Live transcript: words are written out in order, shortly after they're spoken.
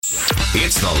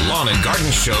It's the Lawn and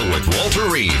Garden Show with Walter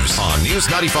Reeves on News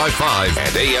 95.5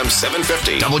 and AM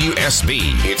 750 WSB.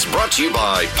 It's brought to you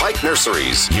by Pike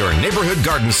Nurseries, your neighborhood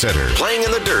garden center, playing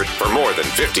in the dirt for more than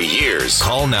 50 years.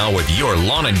 Call now with your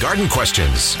lawn and garden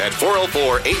questions at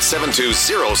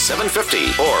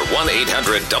 404-872-0750 or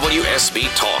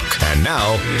 1-800-WSB-TALK. And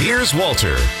now, here's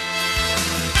Walter.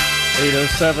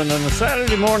 8:07 on a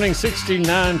Saturday morning,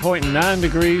 69.9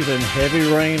 degrees and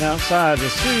heavy rain outside the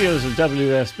studios of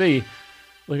WSB.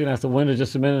 Looking out the window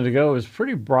just a minute ago, it was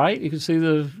pretty bright. You could see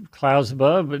the clouds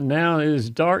above, but now it is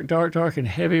dark, dark, dark, and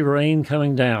heavy rain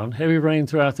coming down. Heavy rain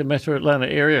throughout the metro Atlanta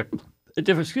area at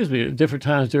different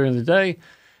times during the day.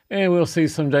 And we'll see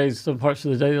some days, some parts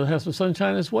of the day, they'll have some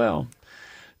sunshine as well.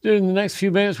 During the next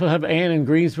few minutes, we'll have Ann in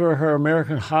Greensboro. Her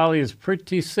American holly is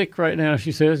pretty sick right now,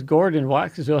 she says. Gordon in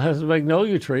Watsonville has a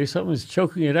magnolia tree. Something's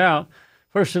choking it out.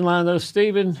 First in line, though,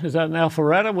 Stephen is out in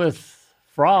Alpharetta with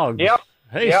frogs. Yep.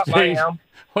 Hey, yep, Steve. I am.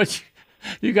 What,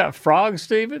 you got frogs,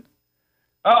 Stephen?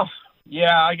 Oh,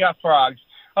 yeah, I got frogs.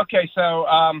 Okay, so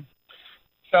I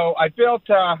built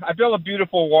a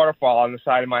beautiful waterfall on the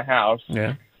side of my house.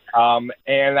 Yeah.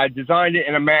 And I designed it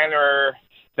in a manner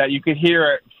that you could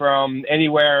hear it from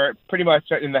anywhere, pretty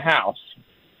much in the house.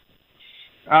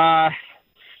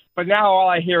 But now all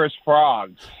I hear is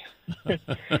frogs.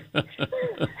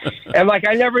 And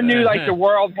I never knew the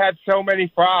world had so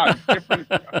many frogs,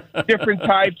 different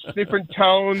types, different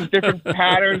tones, different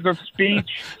patterns of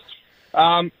speech.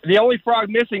 The only frog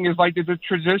missing is there's a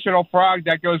traditional frog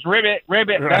that goes ribbit,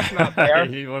 ribbit. Right. That's not there.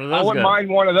 I wouldn't mind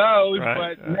one of those,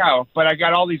 right. But no. But I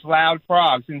got all these loud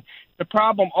frogs, and the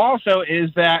problem also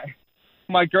is that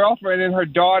my girlfriend and her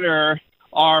daughter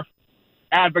are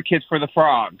advocates for the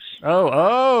frogs.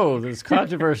 Oh, there's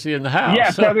controversy in the house.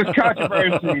 Yes, so there's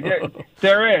controversy.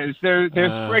 There is.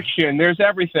 There's friction. There's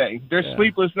everything. There's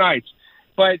sleepless nights.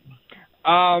 But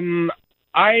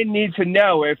I need to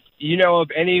know if you know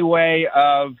of any way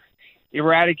of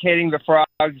eradicating the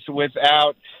frogs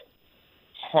without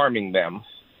harming them.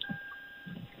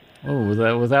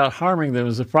 Oh, without harming them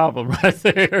is a problem right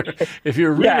there. If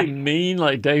you're really mean,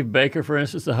 like Dave Baker, for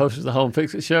instance, the host of the Home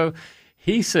Fix It show,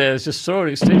 he says just throw an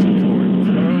extension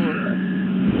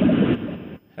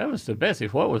cord. Heavens to Betsy,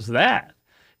 what was that?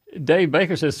 Dave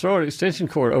Baker says throw an extension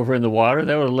cord over in the water.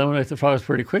 That would eliminate the frogs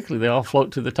pretty quickly. They all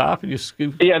float to the top and you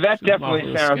scoop. Yeah, that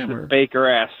definitely sounds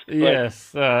Baker-esque. Yes,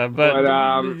 but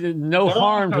no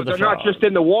harm to the frogs. They're not just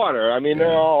in the water. I mean,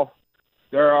 they're all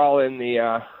in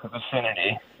the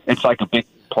vicinity. It's like a big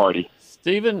party.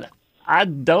 Stephen, I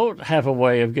don't have a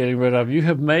way of getting rid of them. You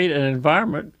have made an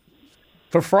environment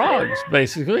for frogs,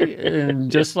 basically.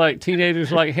 And just like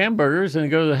teenagers like hamburgers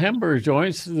and go to the hamburger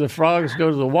joints, the frogs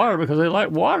go to the water because they like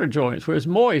water joints where it's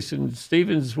moist. And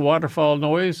Stephen's waterfall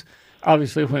noise,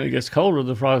 obviously when it gets colder,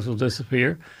 the frogs will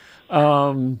disappear.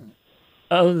 Other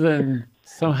than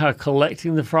somehow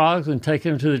collecting the frogs and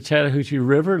taking them to the Chattahoochee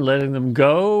River and letting them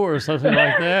go or something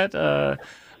like that,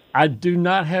 I do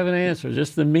not have an answer.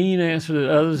 Just the mean answer that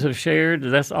others have shared.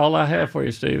 That's all I have for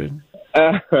you, Stephen.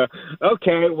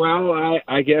 Okay. Well,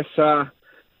 I guess I'll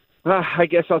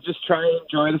just try and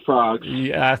enjoy the frogs.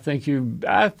 Yeah, I think in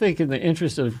the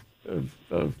interest of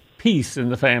peace in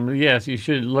the family, yes, you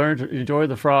should learn to enjoy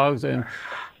the frogs and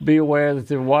be aware that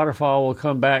the waterfall will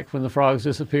come back when the frogs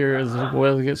disappear as the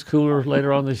weather gets cooler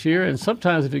later on this year. And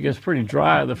sometimes if it gets pretty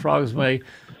dry, the frogs may.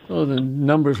 Well, the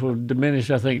numbers will diminish,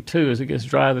 I think, too, as it gets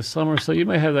dry this summer. So you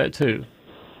may have that, too.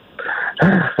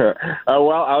 Well,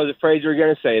 I was afraid you were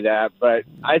going to say that, but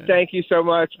I thank you so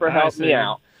much for helping me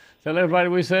out. Tell everybody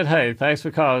we said, hey, thanks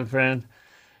for calling, friend.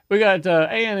 We got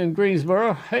Ann in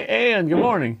Greensboro. Hey, Ann, good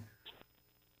morning.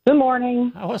 Good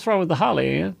morning. What's wrong with the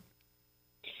holly, Ann?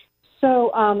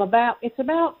 So it's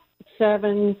about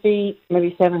 7 feet,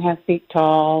 maybe 7.5 feet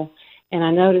tall. And I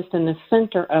noticed in the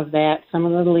center of that, some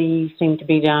of the leaves seem to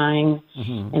be dying.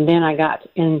 Mm-hmm. And then I got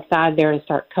inside there and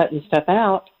start cutting stuff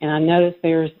out. And I noticed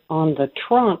there's on the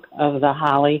trunk of the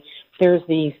holly, there's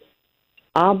these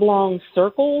oblong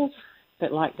circles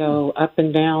that go up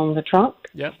and down the trunk.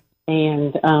 Yep.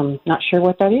 And not sure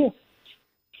what that is.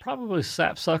 Probably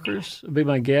sapsuckers would be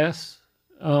my guess.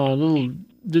 Do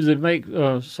they make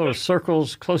sort of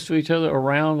circles close to each other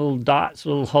around little dots,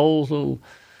 little holes,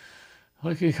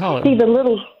 what can you call it? See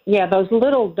those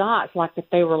little dots, like if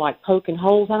they were poking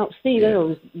holes. I don't see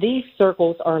those. These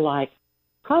circles are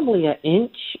probably an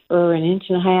inch or an inch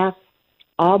and a half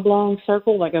oblong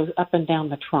circle that goes up and down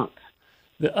the trunk.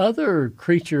 The other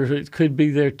creature that could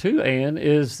be there too, Ann,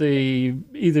 is the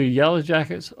either yellow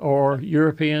jackets or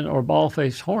European or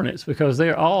ball-faced hornets, because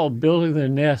they're all building their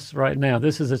nests right now.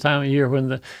 This is the time of year when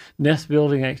the nest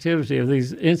building activity of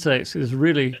these insects is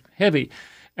really heavy.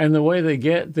 And the way they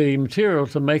get the material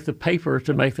to make the paper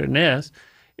to make their nest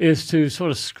is to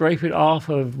sort of scrape it off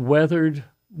of weathered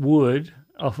wood,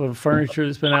 off of furniture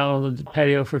that's been out on the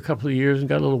patio for a couple of years and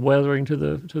got a little weathering to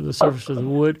the surface of the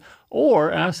wood.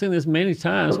 Or, I've seen this many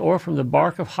times, or from the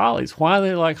bark of hollies. Why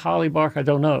they like holly bark, I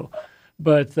don't know.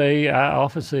 But I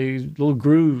often see little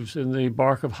grooves in the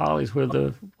bark of hollies where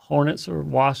the hornets or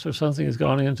wasps or something has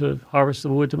gone in to harvest the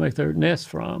wood to make their nest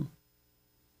from.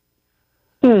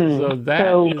 So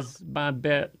that is my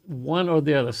bet, one or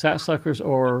the other, sapsuckers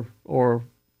or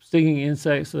stinging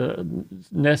insects,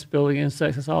 nest-building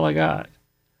insects. That's all I got.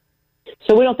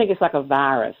 So we don't think it's like a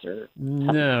virus or something.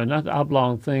 No, not the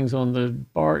oblong things on the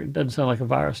bark. It doesn't sound like a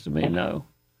virus to me, no.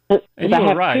 And I you're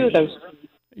have right. two of those.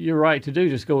 You're right to do.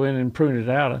 Just go in and prune it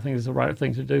out. I think it's the right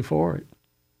thing to do for it.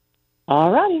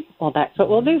 All righty. Well, that's what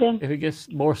we'll do then. If it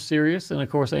gets more serious, then, of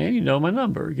course, Ann, you know my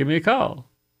number. Give me a call.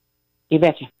 You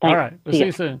betcha. Thanks. All right. We'll see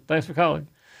you soon. Thanks for calling.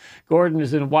 Gordon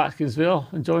is in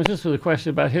Watkinsville and joins us with a question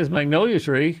about his magnolia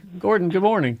tree. Gordon, good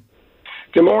morning.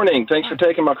 Good morning. Thanks for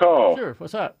taking my call. Sure.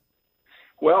 What's up?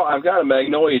 Well, I've got a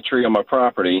magnolia tree on my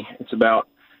property. It's about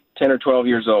 10 or 12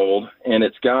 years old, and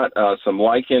it's got some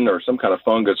lichen or some kind of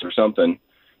fungus or something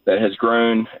that has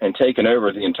grown and taken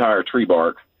over the entire tree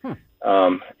bark.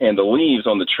 And the leaves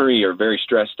on the tree are very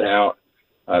stressed out.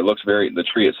 The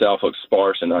tree itself looks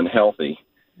sparse and unhealthy.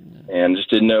 And just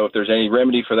didn't know if there's any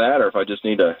remedy for that or if I just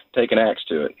need to take an axe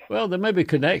to it. Well, they may be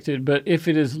connected, but if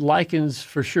it is lichens,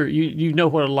 for sure. You know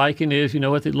what a lichen is. You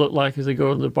know what they look like as they go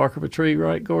on the bark of a tree,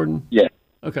 right, Gordon? Yeah.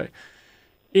 Okay.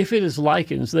 If it is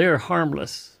lichens, they are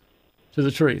harmless to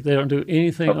the tree. They don't do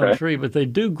anything on the tree, but they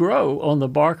do grow on the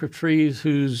bark of trees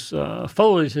whose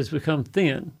foliage has become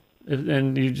thin.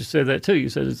 And you just said that too. You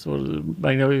said it's sort of the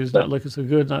magnolia is not looking so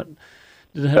good,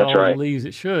 didn't have all the leaves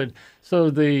it should. So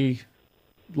the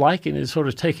lichen is sort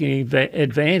of taking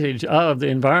advantage of the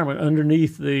environment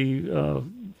underneath the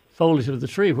foliage of the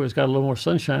tree where it's got a little more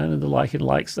sunshine, and the lichen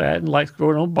likes that and likes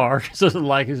growing on bark. So the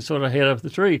lichen sort of head up the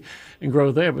tree and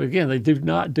grow there. But again, they do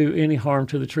not do any harm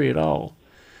to the tree at all.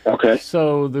 Okay.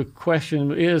 So the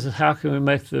question is, how can we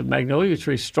make the magnolia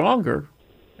tree stronger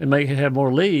and make it have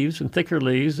more leaves and thicker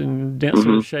leaves and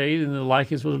denser shade, and the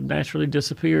lichens will naturally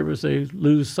disappear as they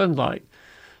lose sunlight.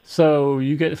 So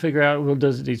you get to figure out, well,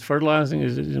 does it need fertilizing?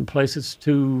 Is it in places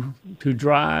too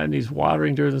dry? It needs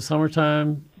watering during the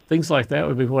summertime? Things like that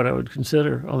would be what I would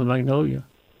consider on the magnolia.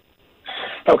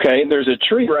 Okay, there's a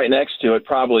tree right next to it,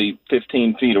 probably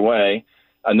 15 feet away,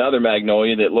 another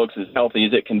magnolia that looks as healthy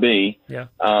as it can be. Yeah.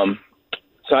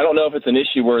 So I don't know if it's an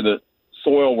issue where the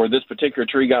soil where this particular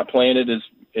tree got planted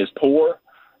is poor,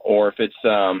 or if it's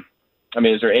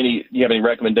is there do you have any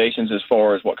recommendations as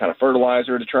far as what kind of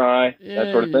fertilizer to try,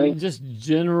 that sort of thing? Just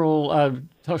general, I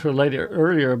talked to a lady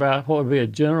earlier about what would be a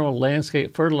general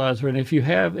landscape fertilizer. And if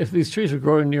these trees are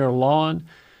growing near a lawn,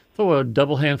 throw a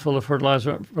double handful of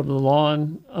fertilizer from the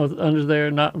lawn under there,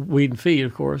 not weed and feed,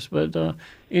 of course, but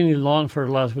any lawn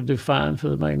fertilizer would do fine for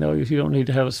the magnolias. You don't need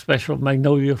to have a special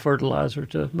magnolia fertilizer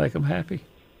to make them happy.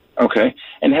 Okay.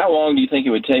 And how long do you think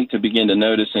it would take to begin to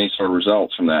notice any sort of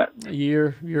results from that? A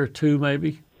year or two,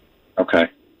 maybe. Okay.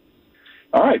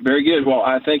 All right. Very good. Well,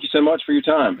 I thank you so much for your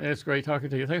time. It's great talking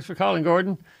to you. Thanks for calling,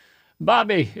 Gordon.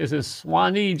 Bobby is in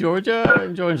Swanee, Georgia,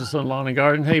 and joins us on Lawn and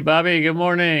Garden. Hey, Bobby, good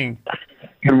morning.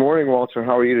 Good morning, Walter.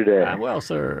 How are you today? I'm well,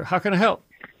 sir. How can I help?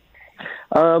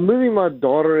 Moving my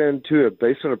daughter into a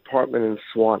basement apartment in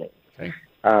Swanee. Okay.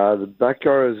 The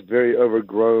backyard is very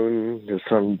overgrown.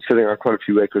 I'm sitting on quite a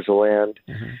few acres of land.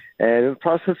 And in the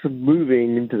process of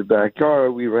moving into the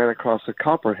backyard, we ran across a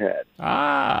copperhead.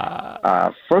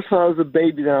 First thought it was a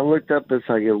baby. Then I looked up and it's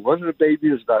like, it wasn't a baby.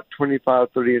 It was about 25,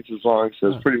 30 inches long,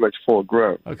 so it's pretty much full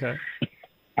grown. Okay.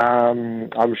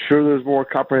 I'm sure there's more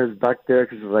copperheads back there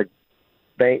because there's like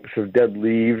banks of dead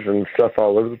leaves and stuff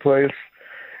all over the place.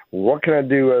 What can I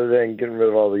do other than getting rid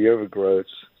of all the overgrowths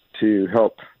to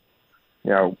help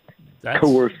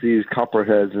coerce these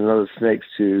copperheads and other snakes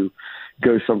to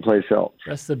go someplace else?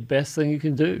 That's the best thing you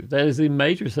can do. That is the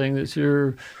major thing that's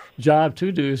your job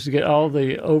to do, is to get all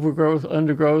the overgrowth,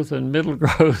 undergrowth, and middle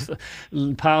growth,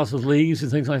 piles of leaves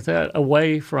and things like that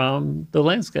away from the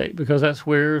landscape, because that's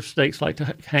where snakes like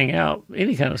to hang out.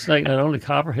 Any kind of snake, not only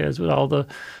copperheads, but all the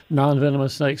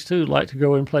non-venomous snakes too, like to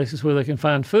go in places where they can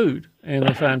find food. And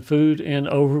they find food in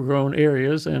overgrown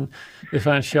areas, and they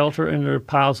find shelter in their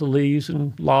piles of leaves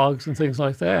and logs and things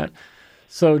like that.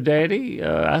 So, Daddy,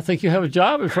 I think you have a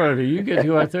job in front of you. You get to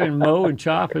go out there and mow and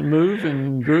chop and move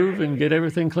and groove and get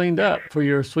everything cleaned up for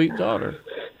your sweet daughter.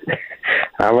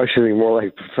 I'm actually more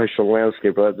like a professional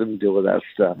landscaper. Let them deal with that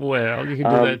stuff. Well, you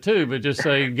can do that too, but just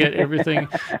say get everything.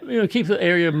 Keep the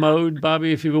area mowed,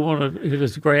 Bobby. If you want to, if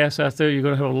there's grass out there, you're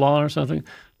going to have a lawn or something.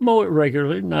 Mow it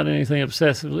regularly, not anything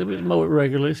obsessively, but mow it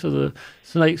regularly so the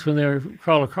snakes, when they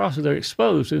crawl across it, they're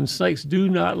exposed. And snakes do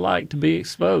not like to be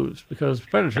exposed because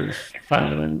predators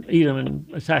find them and eat them and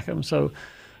attack them. So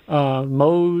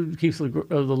mowed, keeps the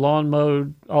lawn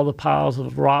mowed, all the piles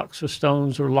of rocks or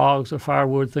stones or logs or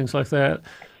firewood, things like that.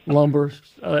 Lumber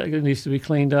it needs to be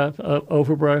cleaned up.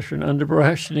 Overbrush and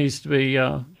underbrush needs to be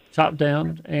chopped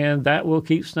down, and that will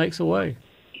keep snakes away.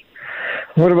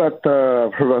 What about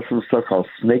I've heard about some stuff called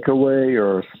Snake Away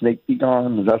or Snake Be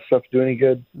Gone? Does that stuff do any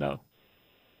good? No.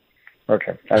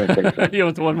 Okay, I didn't think so. You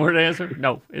want the one-word answer?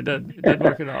 No, it doesn't. It doesn't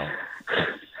work at all.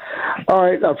 All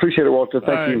right, I appreciate it, Walter.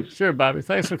 Thank you. Sure, Bobby.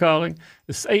 Thanks for calling.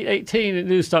 It's 8:18 at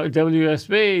News Talk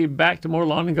WSB. Back to more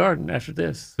Lawn and Garden after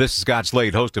this. This is Scott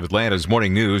Slade, host of Atlanta's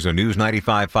Morning News on News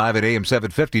 95.5 at AM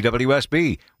 750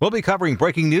 WSB. We'll be covering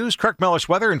breaking news, Kirk Mellish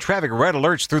weather, and traffic red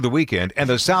alerts through the weekend. And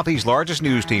the Southeast's largest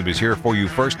news team is here for you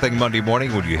first thing Monday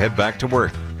morning when you head back to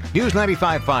work. News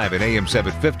 95.5 at AM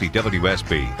 750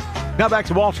 WSB. Now back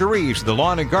to Walter Reeves, the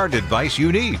lawn and garden advice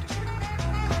you need.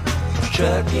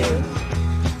 Trucking,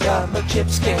 got my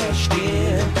chips cashed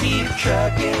in, keep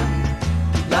trucking,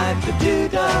 like the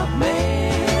Doodah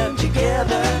Man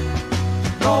together,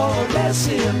 more or less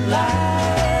in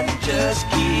line, just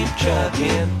keep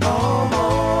trucking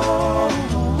on.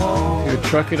 You're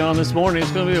trucking on this morning.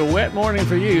 It's going to be a wet morning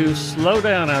for you. Slow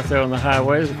down out there on the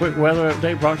highways. A quick weather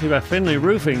update brought to you by Finley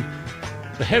Roofing.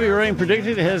 The heavy rain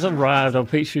predicted has arrived on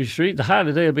Peachtree Street. The high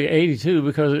today will be 82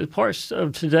 because parts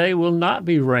of today will not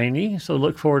be rainy, so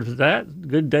look forward to that.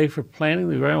 Good day for planting.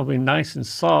 The ground will be nice and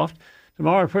soft.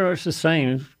 Tomorrow, pretty much the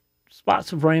same.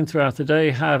 Spots of rain throughout the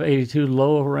day, high of 82,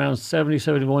 low of around 70,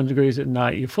 71 degrees at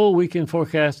night. Your full weekend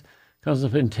forecast comes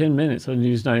up in 10 minutes on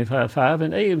News 95.5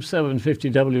 and AM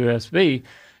 750 WSB.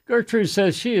 Gertrude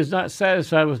says she is not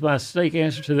satisfied with my snake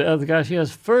answer to the other guy. She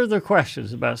has further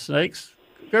questions about snakes.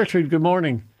 Gertrude, good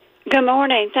morning. Good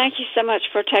morning. Thank you so much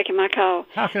for taking my call.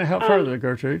 How can I help further,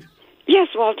 Gertrude? Yes,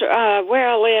 Walter. Where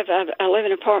I live in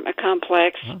an apartment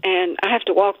complex, and I have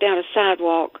to walk down a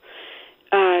sidewalk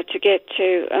to get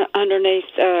to underneath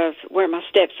where my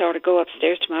steps are to go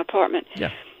upstairs to my apartment.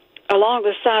 Yeah. Along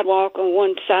the sidewalk, on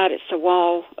one side it's the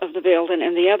wall of the building,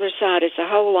 and the other side is a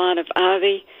whole line of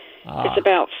ivy. It's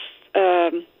about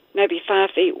maybe 5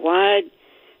 feet wide,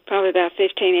 probably about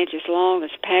 15 inches long.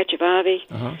 It's a patch of ivy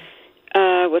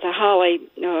with a holly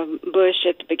bush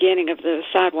at the beginning of the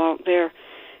sidewalk there.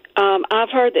 I've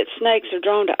heard that snakes are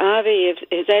drawn to ivy.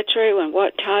 Is that true, and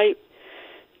what type?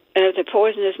 Is it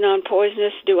poisonous,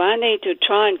 non-poisonous? Do I need to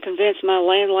try and convince my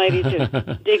landlady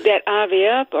to dig that ivy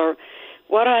up, or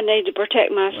what do I need to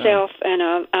protect myself?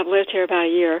 And I've lived here about a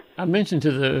year. I mentioned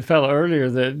to the fellow earlier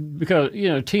that because,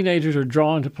 teenagers are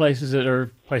drawn to places that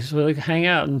are places where they can hang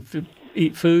out and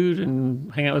eat food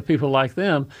and hang out with people like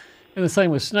them. And the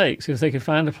same with snakes. If they can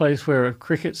find a place where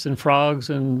crickets and frogs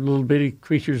and little bitty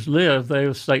creatures live,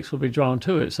 those snakes will be drawn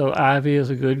to it. So ivy is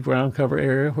a good ground cover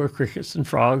area where crickets and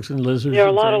frogs and lizards. There are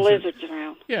a lot of lizards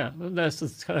around. Yeah, that's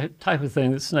the type of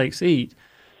thing that snakes eat.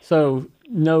 So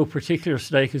no particular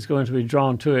snake is going to be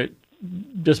drawn to it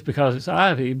just because it's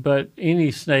ivy, but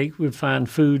any snake would find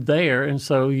food there. And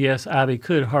so, yes, ivy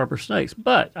could harbor snakes.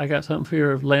 But I got something for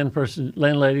your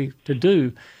landlady to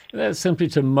do. And that's simply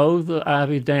to mow the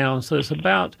ivy down so it's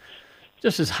about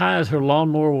just as high as her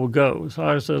lawnmower will go. As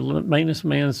far as the maintenance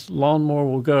man's lawnmower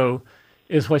will go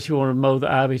is what you want to mow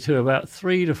the ivy to, about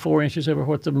 3 to 4 inches over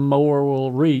what the mower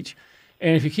will reach.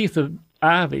 And if you keep the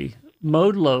ivy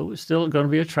mowed low, it's still going to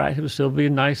be attractive. It'll still be a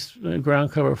nice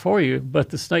ground cover for you, but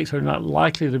the snakes are not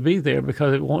likely to be there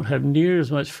because it won't have near as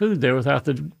much food there without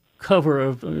the cover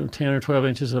of 10 or 12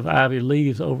 inches of ivy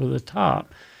leaves over the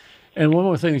top. And one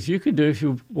more thing that you could do if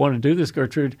you want to do this,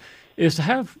 Gertrude, is to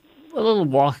have a little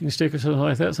walking stick or something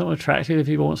like that, something attractive if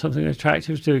you want something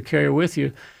attractive to carry with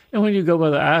you. And when you go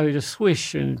by the ivy, just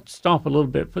swish and stomp a little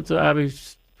bit. Put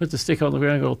the stick on the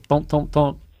ground and go thump, thump,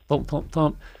 thump, thump, thump,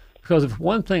 thump. Because if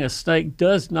one thing a snake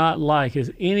does not like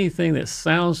is anything that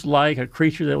sounds like a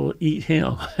creature that will eat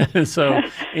him. And so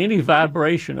any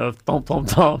vibration of thump, thump,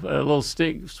 thump, a little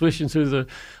stick swishing through the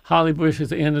holly bush at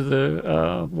the end of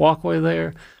the walkway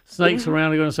there, snakes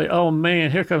around are going to say, oh,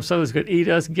 man, here comes something that's going to eat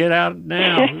us. Get out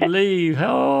now. Leave.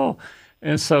 Oh.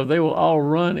 And so they will all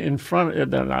run in front of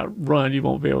they'll not run, you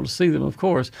won't be able to see them, of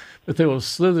course, but they will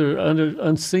slither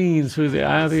unseen through the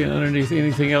ivy and underneath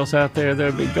anything else out there.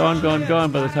 They'll be gone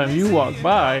by the time you walk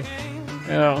by,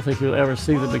 and I don't think you'll ever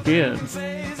see them again.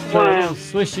 a little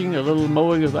swishing, a little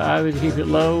mowing of the ivy to keep it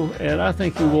low, and I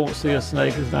think you won't see a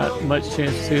snake. There's not much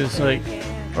chance to see a snake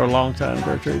for a long time,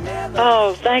 Gertrude.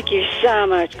 Oh, thank you so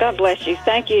much. God bless you.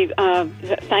 Thank you.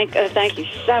 Thank you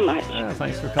so much.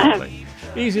 Thanks for calling.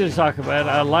 Easy to talk about.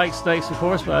 I like snakes, of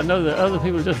course, but I know that other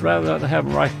people just rather not have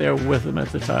them right there with them at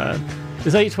the time.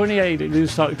 It's 8:28 at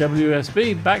News Talk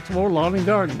WSB. Back to more Lawn and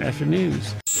Garden after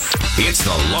news. It's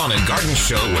the Lawn and Garden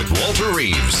Show with Walter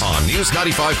Reeves on News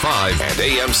 95.5 and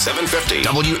AM 750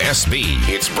 WSB.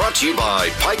 It's brought to you by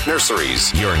Pike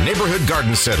Nurseries, your neighborhood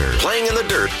garden center, playing in the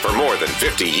dirt for more than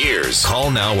 50 years.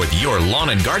 Call now with your lawn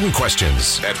and garden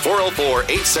questions at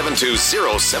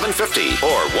 404-872-0750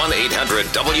 or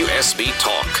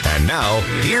 1-800-WSB-TALK. And now,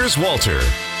 here's Walter.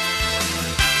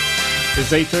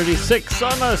 It's 8:36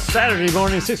 on a Saturday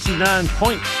morning,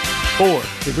 69.4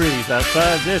 degrees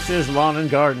outside. This is Lawn and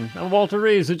Garden. I'm Walter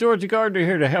Reeves, the Georgia Gardener,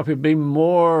 here to help you be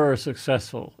more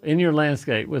successful in your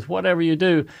landscape with whatever you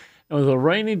do. And with a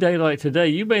rainy day like today,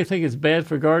 you may think it's bad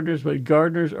for gardeners, but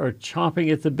gardeners are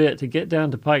chomping at the bit to get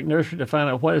down to Pike Nursery to find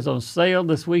out what is on sale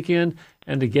this weekend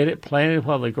and to get it planted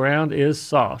while the ground is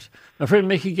soft. My friend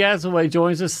Mickey Gazaway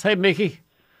joins us. Hey, Mickey.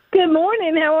 Good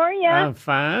morning. How are you? I'm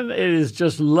fine. It is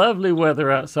just lovely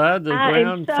weather outside. The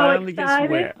ground finally gets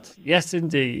wet. Yes,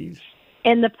 indeed.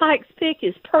 And the Pikes Peak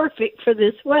is perfect for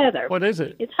this weather. What is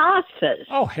it? It's hostas.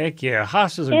 Oh, heck yeah.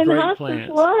 Hostas are and great hostas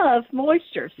plants. love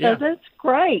moisture, so that's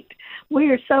great.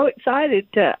 We are so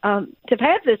excited to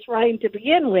have this rain to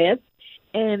begin with,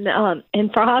 and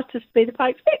for hostas to be the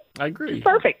Pikes Peak. I agree. It's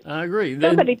perfect. I agree.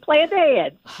 Somebody planned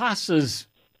ahead. Hostas,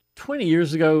 20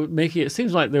 years ago, Mickey, it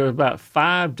seems like there were about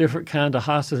 5 different kinds of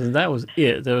hostas, and that was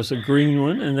it. There was a green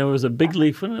one, and there was a big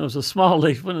leaf one, and there was a small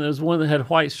leaf one, and there was one that had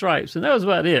white stripes, and that was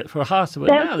about it for a hosta. But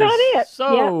That's now there's about it.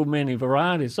 so many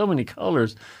varieties, so many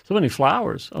colors, so many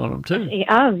flowers on them, too.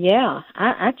 Oh, yeah.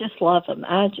 I just love them.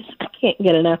 I can't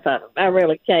get enough of them. I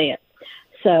really can't.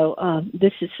 So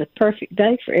this is a perfect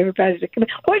day for everybody to come in.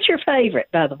 What's your favorite,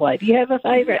 by the way? Do you have a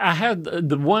favorite? I have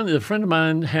the one, a friend of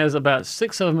mine has about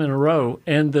 6 of them in a row,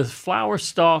 and the flower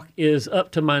stalk is up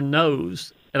to my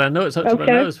nose. And I know it's up to my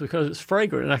nose because it's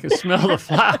fragrant, and I can smell the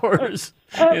flowers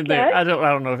in there. I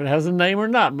don't know if it has a name or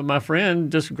not, but my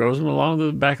friend just grows them along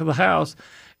the back of the house,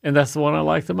 and that's the one I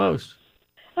like the most.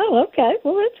 Oh, okay.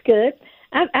 Well, that's good.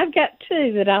 I've got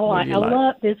 2 that I like. I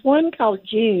love. There's one called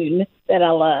June that I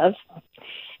love.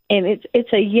 And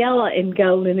it's a yellow and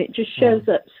gold, and it just shows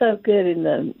up so good in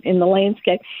the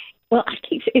landscape. Well,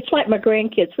 it's like my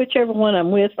grandkids. Whichever one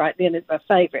I'm with right then is my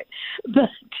favorite. But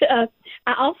I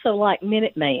also like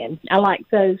Minuteman. I like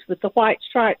those with the white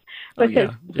stripe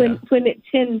because when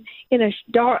it's in a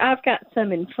dark, I've got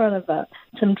some in front of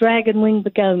some dragonwing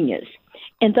begonias.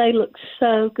 And they look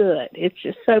so good. It's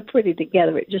just so pretty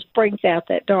together. It just brings out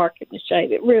that dark in the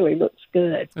shade. It really looks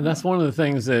good. And that's one of the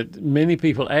things that many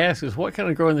people ask is, what can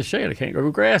I grow in the shade? I can't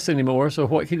grow grass anymore, so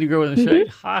what can you grow in the shade?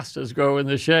 Hostas grow in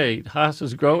the shade.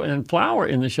 Hostas grow and flower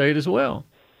in the shade as well.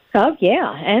 Oh,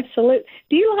 yeah, absolutely.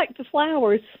 Do you like the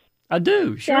flowers? I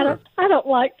do, sure. I don't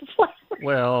like the flowers.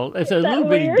 Well, if they're little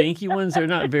bitty dinky ones, they're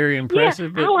not very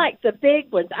impressive. Yeah, I like the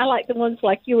big ones. I like the ones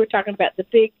like you were talking about, the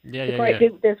big.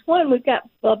 There's one we've got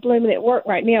blooming at work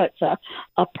right now. It's a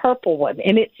purple one,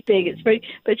 and it's big. It's pretty,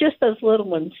 but just those little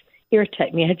ones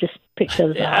irritate me. I just pick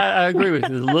those up. I agree with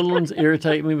you. The little ones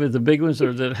irritate me, but the big ones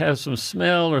that have some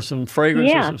smell or some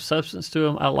fragrance or some substance to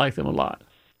them, I like them a lot.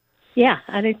 Yeah,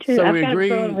 I do too. So we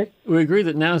agree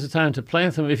that now's the time to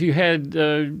plant them. If you had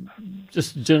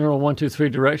just general 1, 2, 3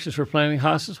 directions for planting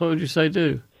hostas, what would you say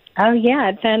do? Oh, yeah,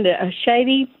 I'd find a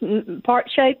shady, part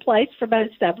shade place for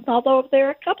most of them, although there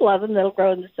are a couple of them that'll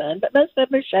grow in the sun, but most of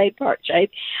them are shade, part shade.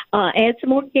 Add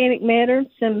some organic matter,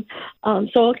 some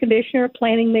soil conditioner,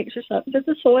 planting mix or something to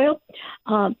the soil.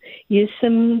 Use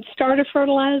some starter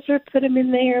fertilizer, put them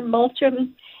in there, mulch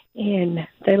them, and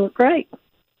they look great.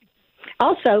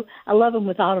 Also, I love them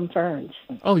with autumn ferns.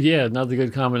 Oh, yeah, another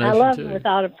good combination, I love them with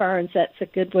autumn ferns. That's a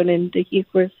good one, and the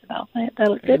eucalyptus and all that. They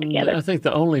look good together. I think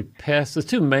the only pests, the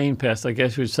 2 main pests, I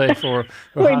guess you would say, for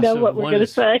we know what we're going to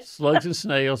say. Slugs and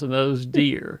snails, and those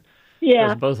deer.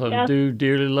 Yeah. Both of them do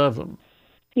dearly love them.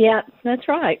 Yeah, that's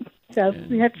right. So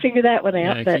we have to figure that one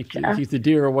out. Yeah, keep the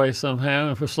deer away somehow.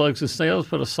 And for slugs and snails,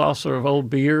 put a saucer of old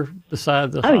beer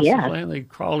beside the hosta plant. They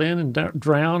crawl in and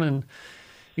drown, and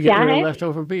you get rid of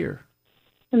leftover beer.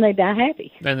 And they die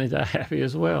happy. And they die happy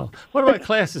as well. What about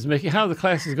classes, Mickey? How are the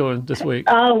classes going this week?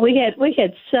 Oh, we had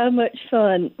so much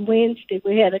fun. Wednesday,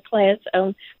 we had a class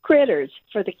on critters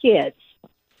for the kids.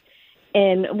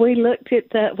 And we looked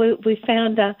at we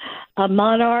found a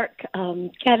monarch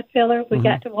caterpillar. We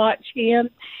got to watch him.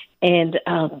 And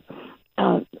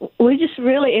We just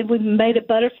really, and we made a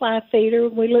butterfly feeder.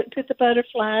 We looked at the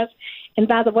butterflies. And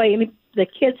by the way, the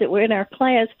kids that were in our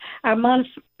class, our monarch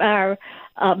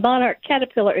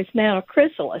caterpillar is now a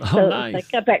chrysalis. Oh, so nice. if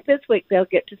they come back this week, they'll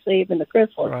get to see him in the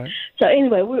chrysalis. Right. So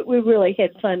anyway, we really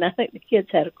had fun. I think the kids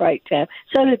had a great time.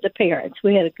 So did the parents.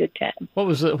 We had a good time.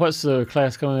 What's the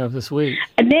class coming up this week?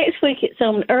 Next week it's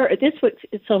on this week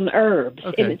it's on herbs,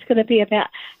 Okay. and it's going to be about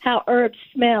how herbs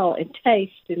smell and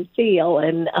taste and feel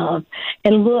and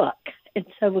look. And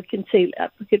so we can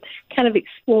kind of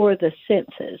explore the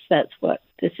senses. That's what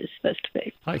this is supposed to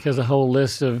be. Pike has a whole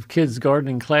list of kids'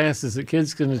 gardening classes that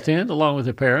kids can attend along with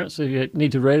their parents. So you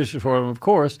need to register for them, of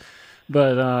course.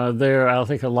 But they're, I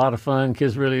think, a lot of fun.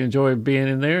 Kids really enjoy being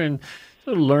in there and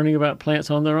sort of learning about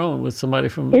plants on their own with somebody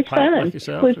from It's Pike fun. like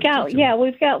yourself. We've got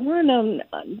one on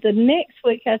the next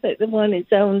week. I think the one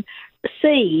is on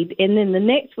seed, and then the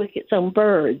next week it's on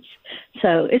birds.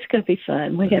 So it's going to be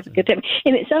fun. We have a good time,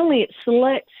 and it's only at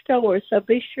select stores. So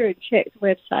be sure and check the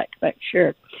website to make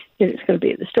sure that it's going to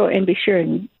be at the store, and be sure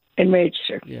and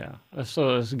register. Yeah.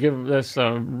 So let's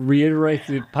reiterate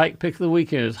the Pike Pick of the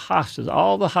Weekend is hostas.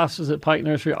 All the hostas at Pike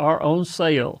Nursery are on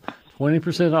sale.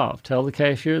 20% off. Tell the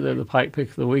cashier they're the Pike Pick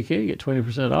of the Weekend. You get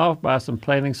 20% off. Buy some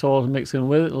planting soil to mix in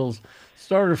with it. A little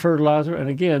starter fertilizer. And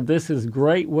again, this is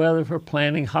great weather for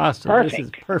planting hostas. Perfect. This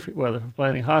is perfect weather for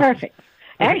planting hostas. Perfect.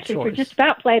 Actually, for just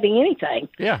about planting anything.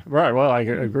 Yeah, right. Well, I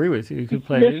agree with you. You can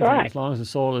plant That's anything right. as long as the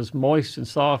soil is moist and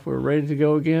soft. We're ready to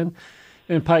go again.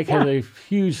 And Pike has a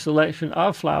huge selection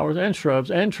of flowers and shrubs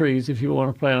and trees. If you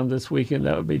want to plant them this weekend,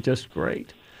 that would be just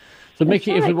great. So,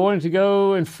 Mickey, if you wanted to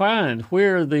go and find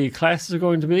where the classes are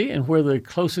going to be and where the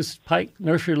closest Pike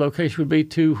Nursery location would be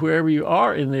to wherever you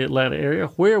are in the Atlanta area,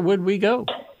 where would we go?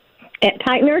 At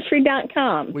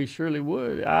PikeNursery.com. We surely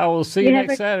would. I will see you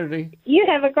next Saturday. You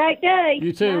have a great day.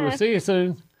 You too. Bye. We'll see you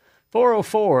soon.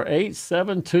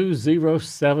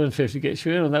 404-872-0750 gets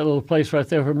you in on that little place right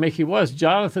there where Mickey was.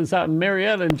 Jonathan's out in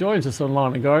Marietta and joins us on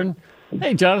Lawn and Garden.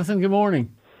 Hey, Jonathan, good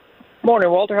morning. Morning,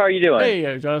 Walter. How are you doing?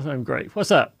 Hey, Jonathan, I'm great. What's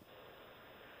up?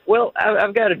 Well,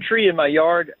 I've got a tree in my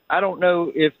yard. I don't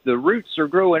know if the roots are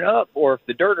growing up or if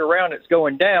the dirt around it's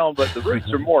going down, but the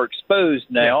roots are more exposed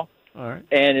now. All right.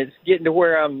 And it's getting to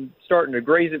where I'm starting to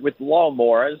graze it with the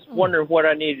lawnmower. I was wondering what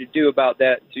I need to do about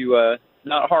that to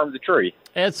not harm the tree.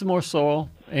 Add some more soil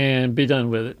and be done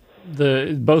with it.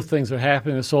 Both things are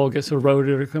happening. The soil gets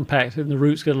eroded or compacted, and the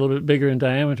roots get a little bit bigger in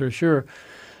diameter, sure.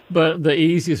 But the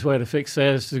easiest way to fix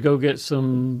that is to go get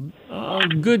some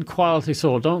good quality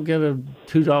soil. Don't get a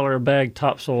 $2 a bag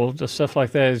topsoil. Just stuff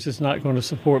like that is just not going to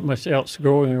support much else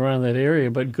growing around that area.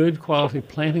 But good quality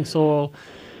planting soil.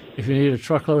 If you need a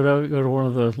truckload of it, go to one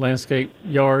of the landscape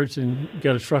yards and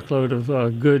get a truckload of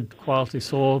good quality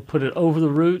soil. Put it over the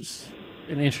roots.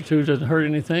 An inch or two doesn't hurt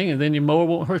anything. And then your mower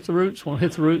won't hurt the roots, won't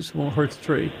hit the roots, won't hurt the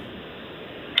tree.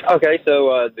 Okay,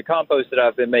 so the compost that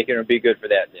I've been making would be good for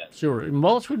that then. Sure.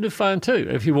 Mulch would be fine, too.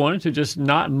 If you wanted to just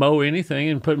not mow anything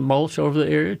and put mulch over the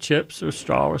area, chips or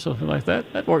straw or something like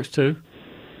that, that works, too.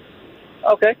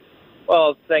 Okay.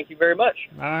 Well, thank you very much.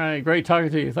 All right. Great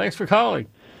talking to you. Thanks for calling.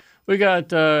 We got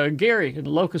Gary in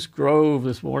Locust Grove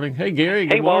this morning. Hey, Gary,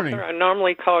 good morning. Hey, Walter, I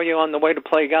normally call you on the way to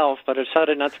play golf, but I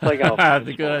decided not to play golf. That's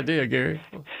a good idea, Gary.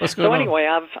 What's going on? So anyway,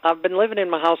 I've been living in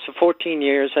my house for 14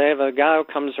 years. I have a guy who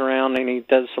comes around and he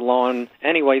does the lawn.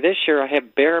 Anyway, this year I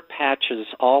have bare patches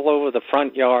all over the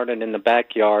front yard and in the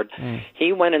backyard.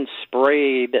 He went and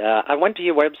sprayed. I went to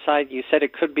your website. You said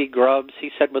it could be grubs.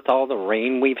 He said with all the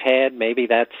rain we've had, maybe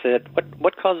that's it.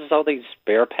 What causes all these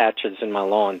bare patches in my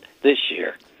lawn this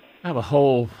year? I have a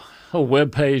whole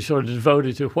web page sort of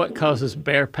devoted to what causes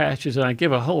bare patches, and I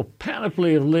give a whole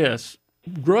panoply of lists.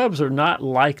 Grubs are not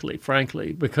likely,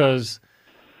 frankly, because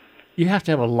you have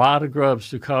to have a lot of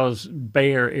grubs to cause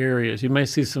bare areas. You may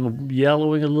see some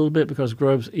yellowing a little bit because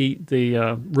grubs eat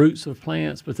the roots of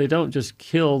plants, but they don't just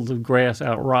kill the grass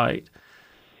outright.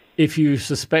 If you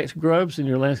suspect grubs, and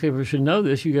your landscaper should know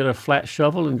this, you get a flat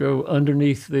shovel and go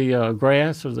underneath the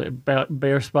grass or the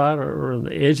bare spot or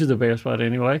the edge of the bare spot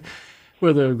anyway,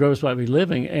 where the grubs might be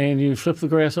living, and you flip the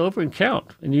grass over and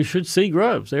count. And you should see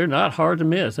grubs. They're not hard to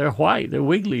miss. They're white. They're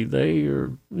wiggly. They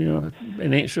are,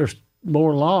 an inch or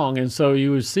more long, and so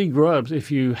you would see grubs if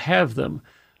you have them.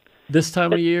 This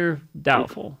time of year,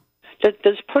 doubtful.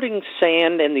 Does putting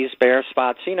sand in these bare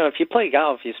spots, if you play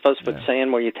golf, you're supposed to put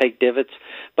sand where you take divots,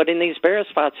 but in these bare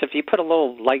spots, if you put a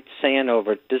little light sand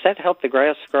over it, does that help the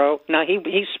grass grow? Now,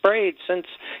 he sprayed since,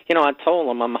 I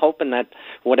told him I'm hoping that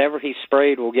whatever he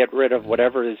sprayed will get rid of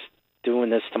whatever is doing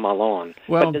this to my lawn.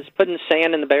 Well, but does putting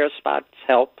sand in the bare spots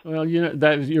help? Well,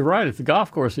 that you're right. At the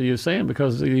golf course, they use sand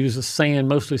because they use a sand,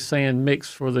 mostly sand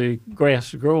mix for the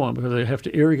grass to grow on because they have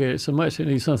to irrigate it so much. They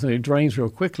need something that drains real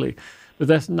quickly. But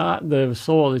that's not the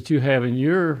soil that you have in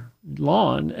your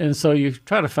lawn. And so you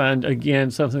try to find,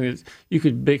 again, something that you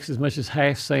could mix as much as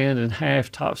half sand and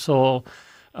half topsoil.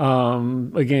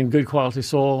 Again, good quality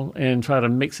soil, and try to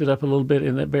mix it up a little bit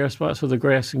in that bare spot so the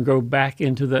grass can grow back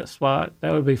into that spot.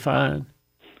 That would be fine.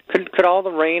 Could all the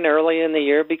rain early in the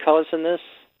year be causing this?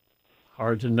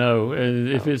 Hard to know.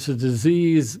 If it's a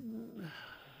disease,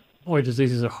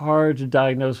 diseases are hard to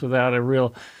diagnose without a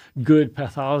real good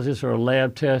pathologist or a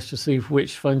lab test to see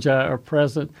which fungi are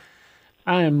present.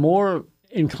 I am more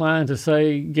inclined to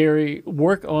say, Gary,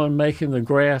 work on making the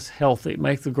grass healthy.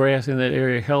 Make the grass in that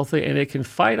area healthy, and it can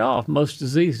fight off most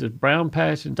diseases, brown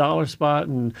patch and dollar spot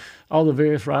and all the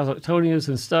various rhizoctonias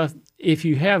and stuff. If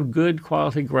you have good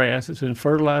quality grass, it's been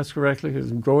fertilized correctly,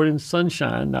 it's grown in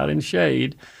sunshine, not in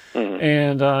shade,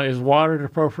 and is watered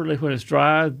appropriately when it's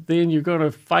dry, then you're going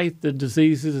to fight the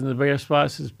diseases in the bare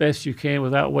spots as best you can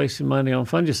without wasting money on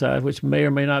fungicide, which may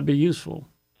or may not be useful.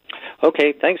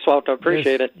 Okay, thanks, Walter.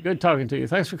 Appreciate it. Good talking to you.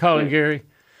 Thanks for calling, Gary.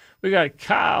 We got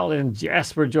Kyle in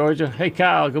Jasper, Georgia. Hey,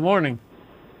 Kyle, good morning.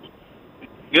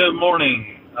 Good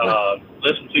morning.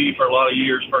 Listened to you for a lot of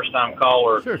years, first-time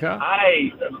caller. Sure, Kyle.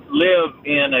 I live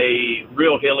in a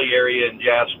real hilly area in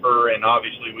Jasper, and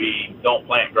obviously we don't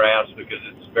plant grass because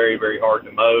it's very, very hard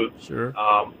to mow. Sure.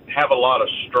 Have a lot of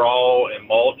straw and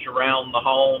mulch around the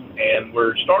home, and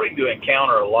we're starting to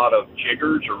encounter a lot of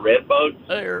chiggers or red bugs.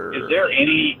 Is there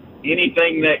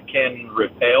anything that can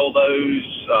repel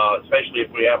those, especially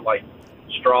if we have like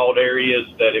strawed areas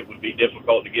that it would be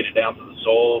difficult to get it down to the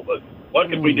soil? But what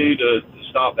can we do to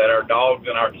stop that? Our dogs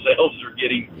and ourselves are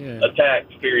getting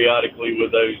attacked periodically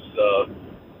with those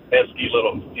pesky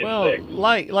little insects.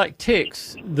 Well, like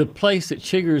ticks, the place that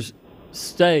chiggers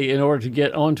stay in order to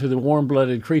get onto the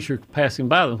warm-blooded creature passing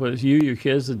by them, whether it's you, your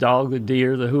kids, the dog, the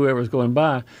deer, the whoever's going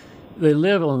by, they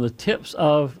live on the tips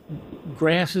of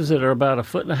grasses that are about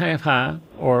 1.5 feet high,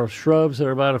 or shrubs that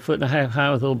are about 1.5 feet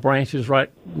high with little branches right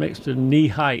next to knee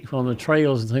height on the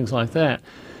trails and things like that.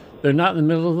 They're not in the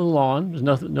middle of the lawn.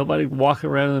 There's nobody walking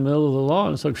around in the middle of the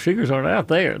lawn, so chiggers aren't out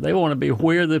there. They want to be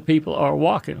where the people are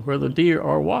walking, where the deer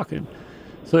are walking.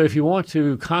 So if you want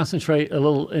to concentrate a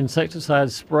little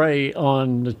insecticide spray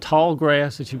on the tall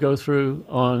grass that you go through,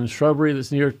 on shrubbery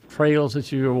that's near trails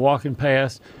that you're walking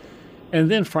past, and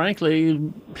then,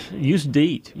 frankly, use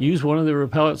DEET. Use one of the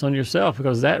repellents on yourself,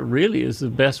 because that really is the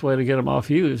best way to get them off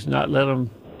you, is not let them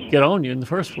get on you in the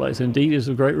first place. And DEET is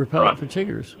a great repellent for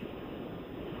chiggers.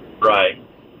 Right.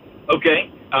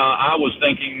 Okay. I was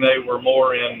thinking they were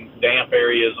more in damp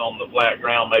areas on the flat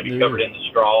ground, maybe covered in the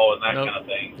straw and that kind of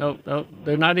thing. No.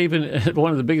 They're not even.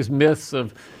 One of the biggest myths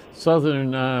of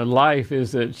southern life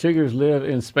is that chiggers live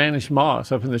in Spanish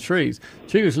moss up in the trees.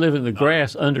 Chiggers live in the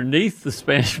grass underneath the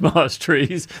Spanish moss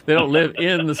trees. They don't live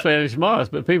in the Spanish moss.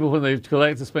 But people, when they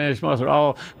collect the Spanish moss, are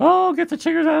all, get the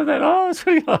chiggers out of that. It's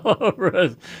going all over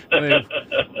us. And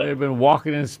they've been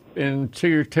walking in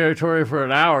chigger territory for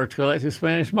an hour collecting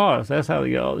Spanish moss. That's how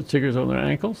they get all the chiggers on their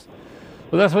ankles.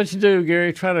 Well, that's what you do,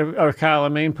 Gary. Kyle,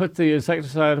 put the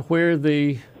insecticide where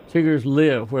the chiggers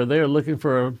live, where they're looking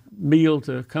for a meal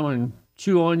to come and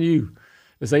chew on you.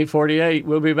 It's 8:48.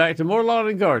 We'll be back to more Lawn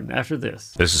and Garden after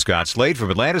this. This is Scott Slade from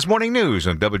Atlanta's Morning News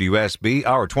on WSB.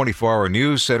 Our 24-hour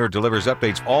news center delivers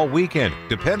updates all weekend.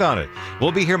 Depend on it.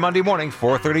 We'll be here Monday morning,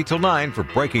 4:30 till 9 for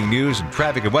breaking news and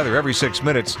traffic and weather every 6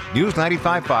 minutes. News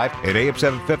 95.5 at AM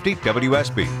 750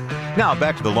 WSB. Now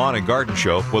back to the Lawn and Garden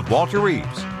Show with Walter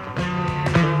Reeves.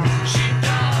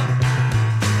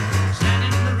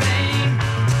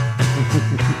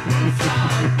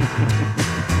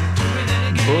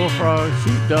 Bullfrogs,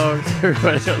 sheepdogs,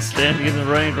 everybody else standing in the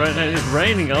rain right now. It's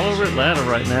raining all over Atlanta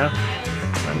right now.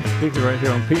 I'm speaking right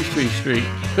here on Peachtree Street.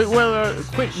 Quick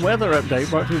weather update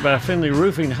brought to you by Finley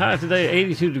Roofing. High today,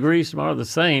 82 degrees. Tomorrow the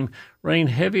same. Rain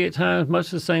heavy at times,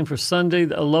 much the same for Sunday.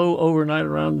 A low overnight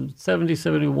around 70,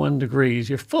 71 degrees.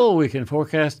 Your full weekend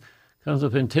forecast comes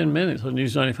up in 10 minutes on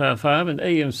News 95.5 and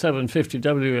AM 750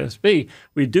 WSB.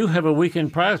 We do have a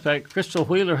weekend prize pack. Crystal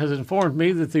Wheeler has informed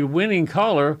me that the winning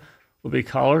caller will be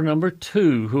caller number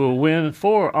 2, who will win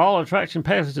 4 all-attraction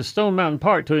passes to Stone Mountain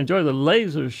Park to enjoy the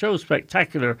Laser Show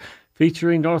Spectacular,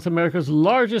 featuring North America's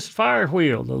largest fire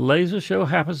wheel. The Laser Show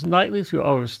happens nightly through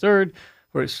August 3rd.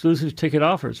 For exclusive ticket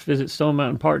offers, visit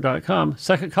stonemountainpark.com.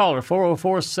 Second caller,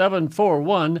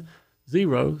 404-741-0750.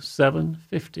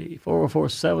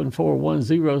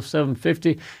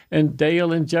 404-741-0750. And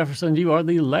Dale in Jefferson, you are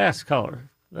the last caller.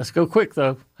 Let's go quick,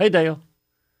 though. Hey, Dale.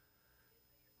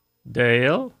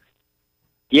 Dale?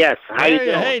 Yes, how you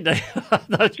doing? Hey, Dale. I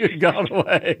thought you had gone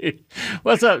away.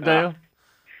 What's up, Dale?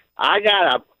 I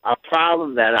got a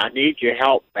problem that I need your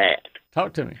help at.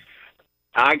 Talk to me.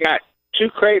 I got 2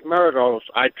 crepe myrtles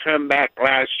I trimmed back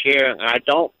last year, and I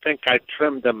don't think I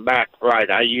trimmed them back right.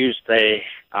 I used a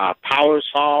power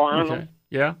saw on them.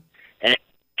 Yeah. And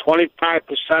 25%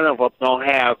 of them don't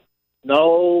have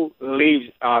no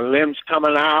leaves, limbs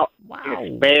coming out. Wow.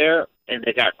 It's bare, and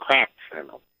they got cracks in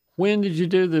them. When did you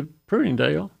do the pruning,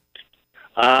 Dale?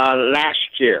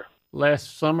 Last year.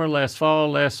 Last summer, last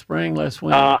fall, last spring, last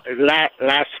winter?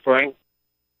 Last spring.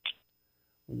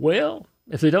 Well,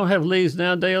 if they don't have leaves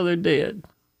now, Dale, they're dead.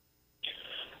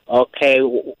 Okay,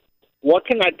 what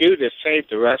can I do to save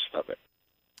the rest of it?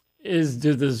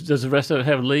 Does the rest of it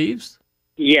have leaves?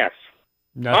 Yes.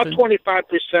 Nothing? About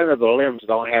 25% of the limbs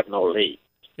don't have no leaves.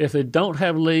 If they don't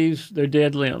have leaves, they're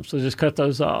dead limbs, so just cut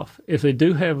those off. If they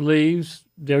do have leaves,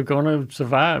 they're going to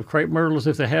survive. Crepe myrtles,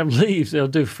 if they have leaves, they'll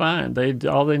do fine.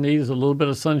 All they need is a little bit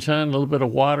of sunshine, a little bit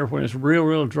of water when it's real,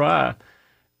 real dry,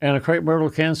 and a crepe myrtle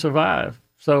can survive.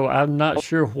 So I'm not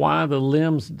sure why the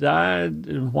limbs died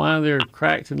and why they're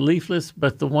cracked and leafless,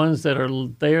 but the ones that are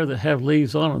there that have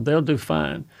leaves on them, they'll do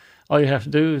fine. All you have to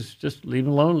do is just leave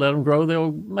them alone, let them grow.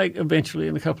 They'll make, eventually,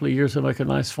 in a couple of years, they'll make a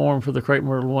nice form for the crepe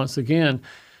myrtle once again.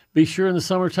 Be sure in the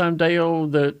summertime, Dale,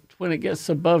 that when it gets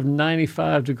above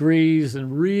 95 degrees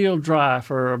and real dry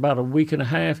for about a week and a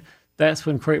half, that's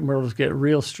when crepe myrtles get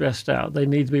real stressed out. They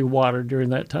need to be watered during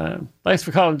that time. Thanks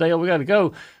for calling, Dale. We got to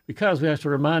go because we have to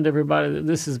remind everybody that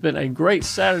this has been a great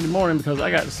Saturday morning because I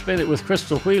got to spend it with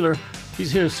Crystal Wheeler.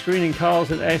 She's here screening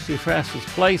calls at Ashley Frasser's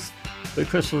place. But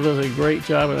Crystal does a great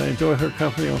job, and I enjoy her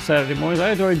company on Saturday mornings.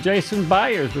 I enjoy Jason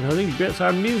Byers because he gets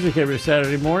our music every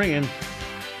Saturday morning and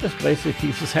just basically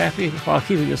keeps us happy while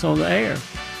keeping us on the air.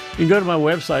 You can go to my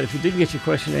website if you didn't get your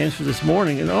question answered this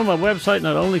morning. And on my website,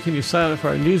 not only can you sign up for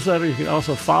our newsletter, you can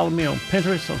also follow me on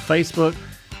Pinterest, on Facebook,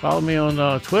 follow me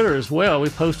on Twitter as well. We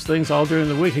post things all during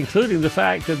the week, including the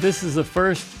fact that this is the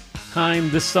first time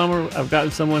this summer I've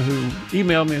gotten someone who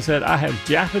emailed me and said, I have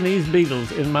Japanese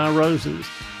beetles in my roses.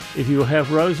 If you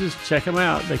have roses, check them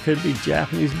out. There could be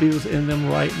Japanese beetles in them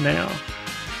right now.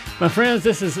 My friends,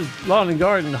 this is Lawn and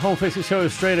Garden. The Home Fixing Show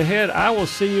is straight ahead. I will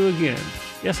see you again.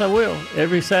 Yes, I will.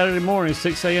 Every Saturday morning,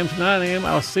 6 a.m. to 9 a.m.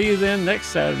 I'll see you then next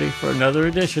Saturday for another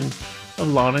edition of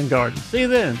Lawn and Garden. See you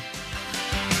then.